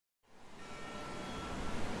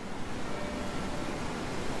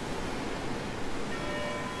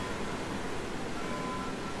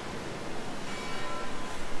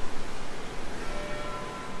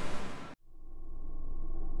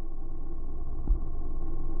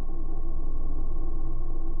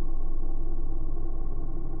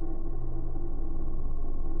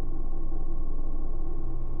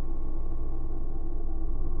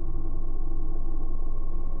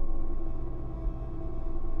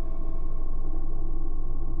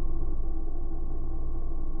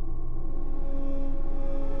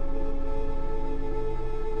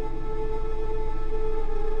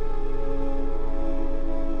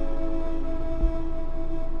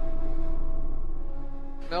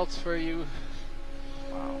something else for you.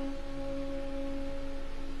 Wow.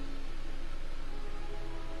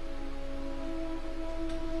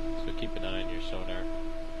 So keep an eye on your sonar.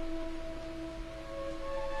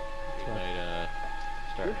 You might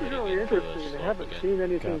start This is hitting really into the interesting. I slope haven't again. seen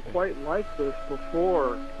anything quite like this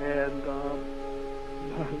before, and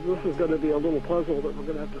this is going to be a little puzzle that we're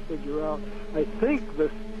going to have to figure out. I think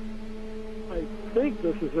this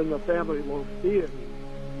is in the family Lothian,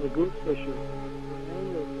 the goosefishes,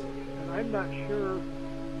 and I'm not sure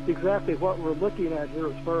exactly what we're looking at here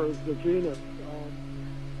as far as the genus.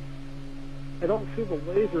 I don't see the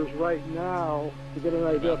lasers right now to get an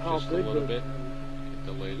idea of how just big a little this bit. is. Get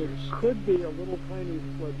the It lasers. could be a little tiny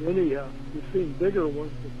Sledinia. We've seen bigger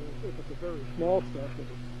ones if it's a very small specimen.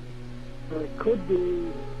 It could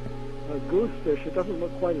be a goosefish. It doesn't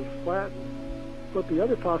look quite as flattened. But the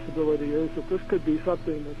other possibility is that this could be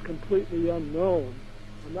something that's completely unknown.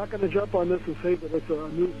 I'm not going to jump on this and say that it's a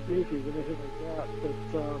new species or anything like that,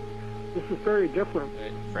 but this is very different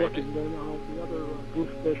looking than the other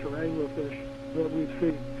goosefish or anglerfish that we've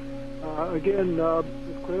seen. Again,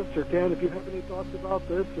 Chris or Ken, if you have any thoughts about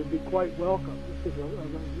this, it'd be quite welcome. This is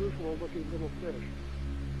an unusual looking little fish.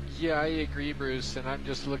 Yeah, I agree, Bruce, and I'm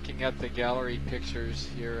just looking at the gallery pictures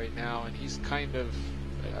here right now, and he's kind of,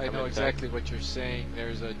 I know exactly what you're saying.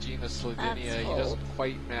 There's a genus Sledinia, he doesn't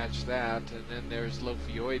quite match that, and then there's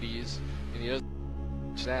Lophioides, and he doesn't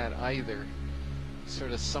match that either.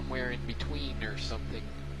 Sort of somewhere in between or something.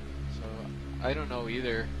 So, I don't know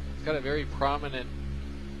either. It's got a very prominent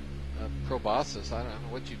proboscis. I don't know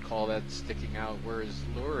what you'd call that sticking out where his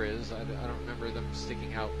lure is. I don't remember them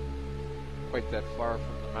sticking out quite that far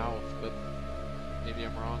from the mouth, but maybe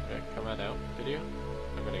I'm wrong. Okay, come on out, video.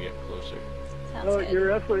 I'm going to get closer. No,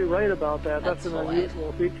 you're absolutely right about that. That's an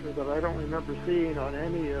unusual feature that I don't remember seeing on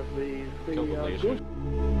any of these.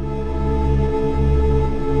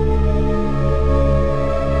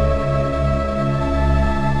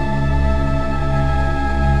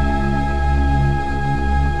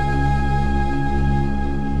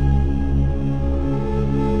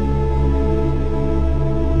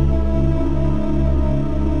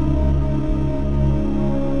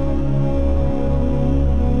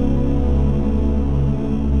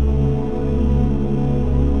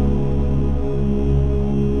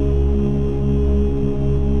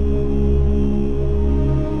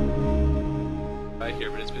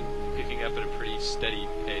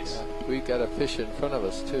 Fish in front of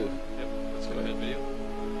us too. Yep, let's go ahead, video.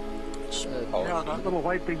 Yeah, that little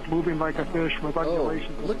white thing's moving like a fish with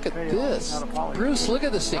undulations. Oh, look at this, Bruce! Look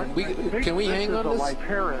at this thing. Can we hang on this?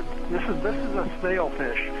 This is a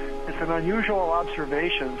snailfish. It's an unusual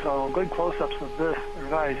observation. So good close-ups of this are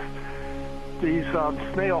nice. These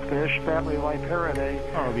snailfish, family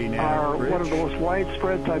Liparidae, are one of the most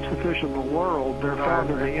widespread types of fish in the world. They're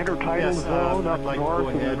found in the intertidal zone up north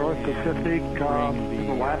in the North Pacific, in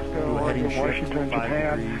Alaska, Oregon, Washington,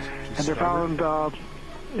 Japan, and they're found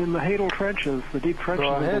in the Hadal trenches, the deep trenches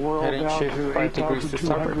of the world, down to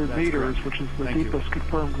 8,200 meters, which is the deepest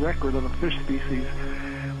confirmed record of a fish species.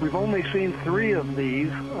 We've only seen 3 of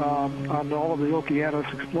these on all of the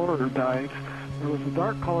Okeanos Explorer dives. There was a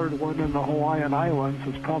dark-colored one in the Hawaiian Islands.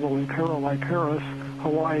 It's probably Paraliparis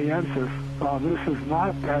hawaiiensis. This is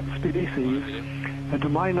not that species. And to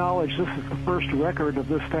my knowledge, this is the first record of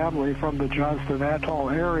this family from the Johnston Atoll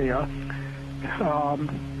area.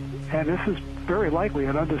 And this is very likely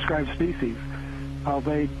an undescribed species.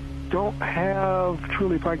 They don't have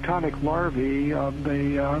truly planktonic larvae.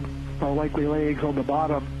 They likely lay eggs on the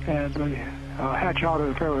bottom, and they hatch out at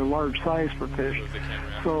a fairly large size for fish.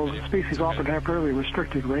 So the species often have fairly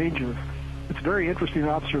restricted ranges. It's a very interesting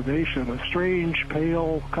observation. A strange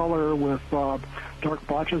pale color with dark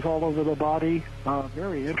blotches all over the body.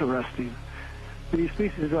 Very interesting. These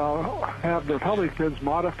species have their pelvic fins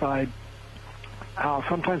modified.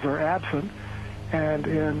 Sometimes they're absent, and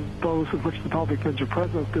in those in which the pelvic fins are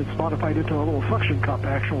present, it's modified into a little suction cup,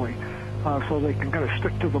 actually. So they can kind of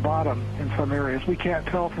stick to the bottom in some areas. We can't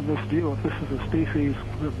tell from this view if this is a species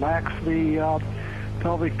that lacks the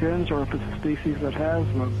pelvic fins or if it's a species that has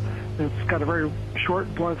them. It's got a very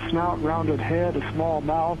short, blunt snout, rounded head, a small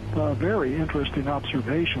mouth. Very interesting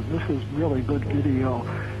observation. This is really good video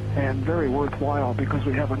and very worthwhile because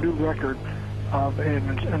we have a new record of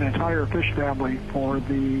an entire fish family for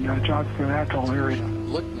the Johnston Atoll area.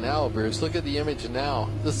 Look now, Bruce. Look at the image now.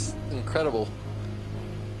 This is incredible.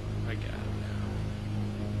 I got it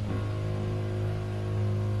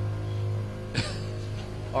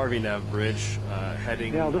now. RV nav bridge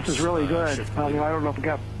heading. Yeah, this is really good. I mean, I don't know if we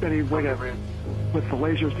got any way to, with the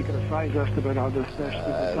lasers, to get a size estimate on this fish.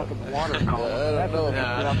 There's up in the water column. That's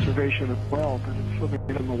an observation as well, that it's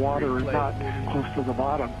swimming in the water and not close to the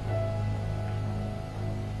bottom.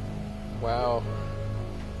 Wow.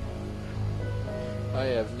 I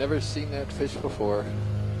have never seen that fish before.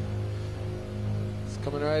 It's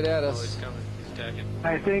coming right at us. Oh, he's coming. He's attacking.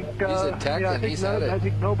 I think, he's attacking. I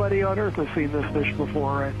think nobody on Earth has seen this fish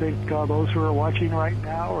before. I think those who are watching right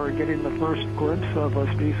now are getting the first glimpse of a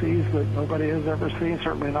species that nobody has ever seen,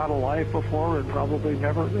 certainly not alive before, and probably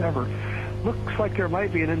never, ever. Looks like there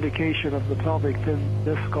might be an indication of the pelvic fin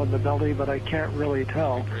disc on the belly, but I can't really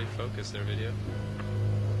tell. Great focus there, video.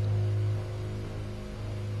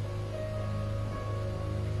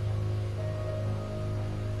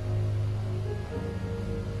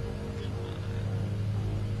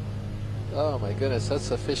 Oh my goodness, that's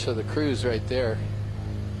the fish of the cruise right there.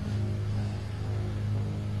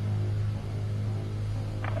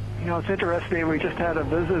 You know, it's interesting. We just had a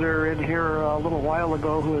visitor in here a little while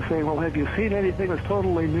ago who was saying, well, have you seen anything that's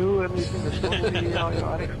totally new, anything that's totally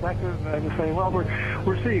unexpected? And I was saying, well,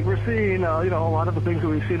 we're seeing a lot of the things that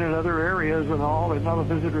we've seen in other areas and all, and now the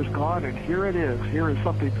visitor's gone, and here it is. Here is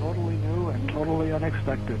something totally new and totally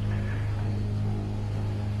unexpected.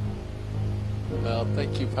 Well,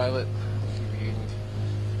 thank you, pilot.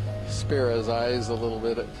 Spare his eyes a little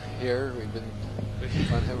bit here. We've been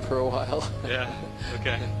on him for a while. Yeah,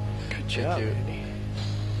 okay. Good job.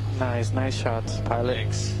 Nice shots, pilot.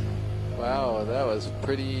 Thanks. Wow, that was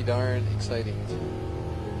pretty darn exciting.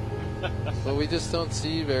 But we just don't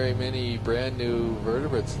see very many brand new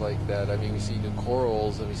vertebrates like that. I mean, we see new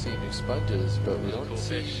corals and we see new sponges, but we don't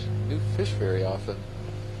see new fish very often.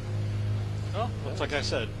 Oh, that's like I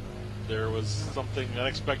said. There was something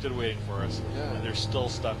unexpected waiting for us. Yeah. And there's still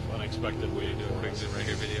stuff unexpected waiting to quick zoom right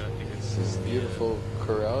here video. I think it's This beautiful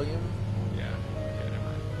corallium. Yeah, never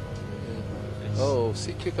mind. Oh,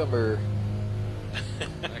 sea cucumber.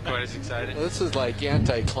 Not quite as excited. Well, this is like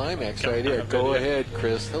anticlimax right here. Go ahead,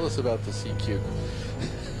 Chris. Tell us about the sea cuc.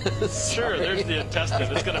 Sure, there's the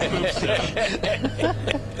intestine. It's going to move soon.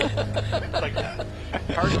 It's like,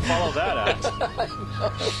 hard to follow that act.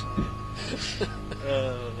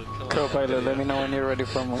 Co-pilot, let me know when you're ready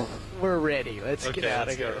for a move. We're ready. Let's get out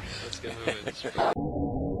of here. Let's get moving.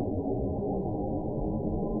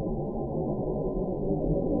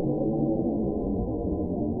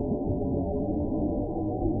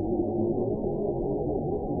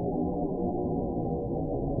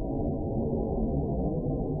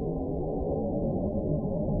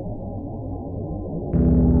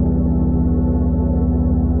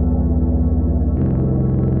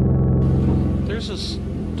 There's this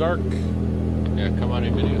dark, come on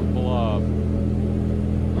in video, blob.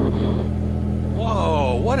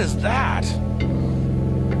 Whoa, what is that?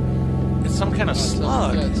 It's some kind of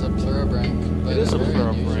slug. It's a pluribranch. It is a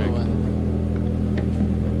pluribranch.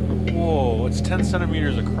 Whoa, it's 10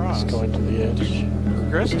 centimeters across. Let's go into the edge.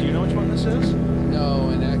 Chris, do you know which one this is? No,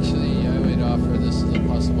 and actually I would offer this as a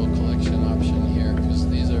possible collection option here, because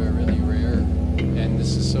these are really rare, and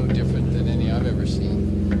this is so different than any I've ever seen.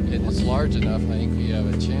 And it's large enough, I think we have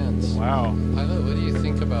a chance. Wow. Pilot, what do you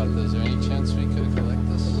think about this? Is there any chance we could collect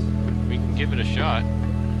this? We can give it a shot.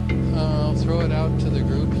 I'll throw it out to the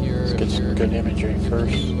group here. Let's get some good imagery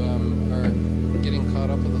first. If you are getting caught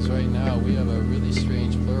up with us right now, we have a really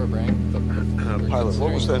strange pluribranch. Pilot,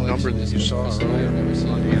 what was that number that you saw earlier I've never seen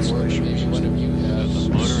on the before. insulation Maybe one of you has.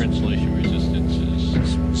 The motor insulation resistance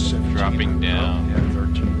is dropping down. Yeah,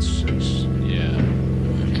 13.6. Yeah.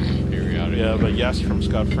 Periodic. Yeah, but yes, from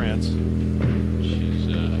Scott France. She's a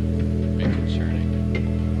bit concerning.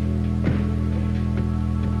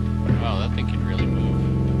 Wow, that thing can really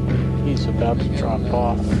move. He's about to drop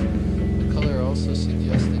off. The color also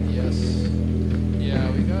suggested yes. Yeah,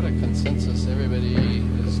 we got a consensus. Everybody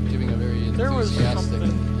is giving a very There was enthusiastic.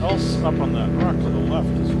 something else up on that rock to the left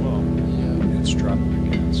as well. Yeah. It's dropping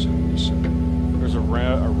again, 77. There's a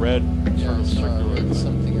red sort of circular.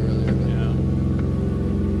 Something earlier. But Yeah.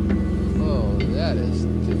 oh, that is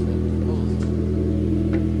different. Holy,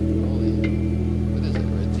 what is it?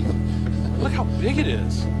 Red thing? Look how big it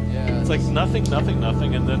is. Yeah. It's like nothing,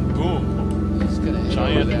 and then boom. It's gonna hit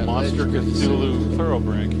over Giant that monster ledge pretty soon. Cthulhu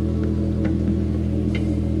pluribranch.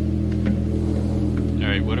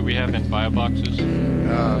 Alright, what do we have in bio boxes?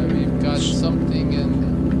 We've got something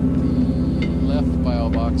in the left bio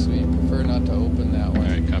box. We prefer not to open that one.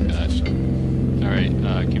 Alright, copy that. Alright,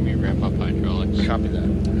 can we ramp up hydraulics? Copy that.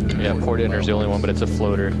 Yeah, port inner's the only one, but it's a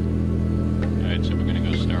floater. Alright, so we're gonna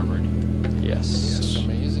go starboard. Yes.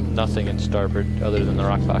 Amazing. Nothing in starboard other than the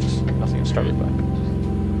rock box. Nothing in starboard.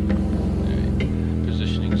 Alright,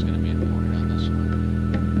 positioning is gonna be important on this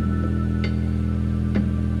one.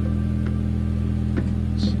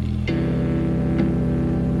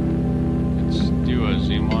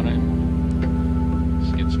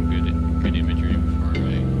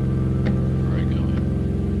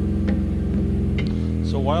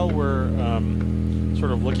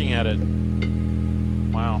 of looking at it.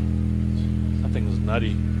 Wow, that thing's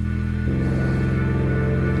nutty.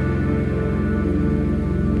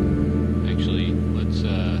 Actually,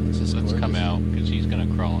 let's come out because he's gonna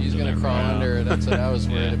crawl. He's gonna crawl under. That's what I was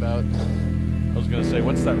worried about. I was gonna say,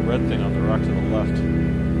 what's that red thing on the rock to the left?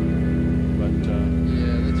 But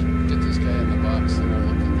yeah, let's get this guy in the box and we'll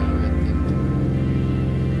look at that red thing.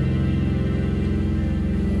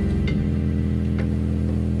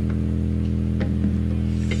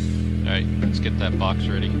 All right, let's get that box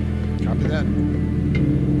ready. Copy that.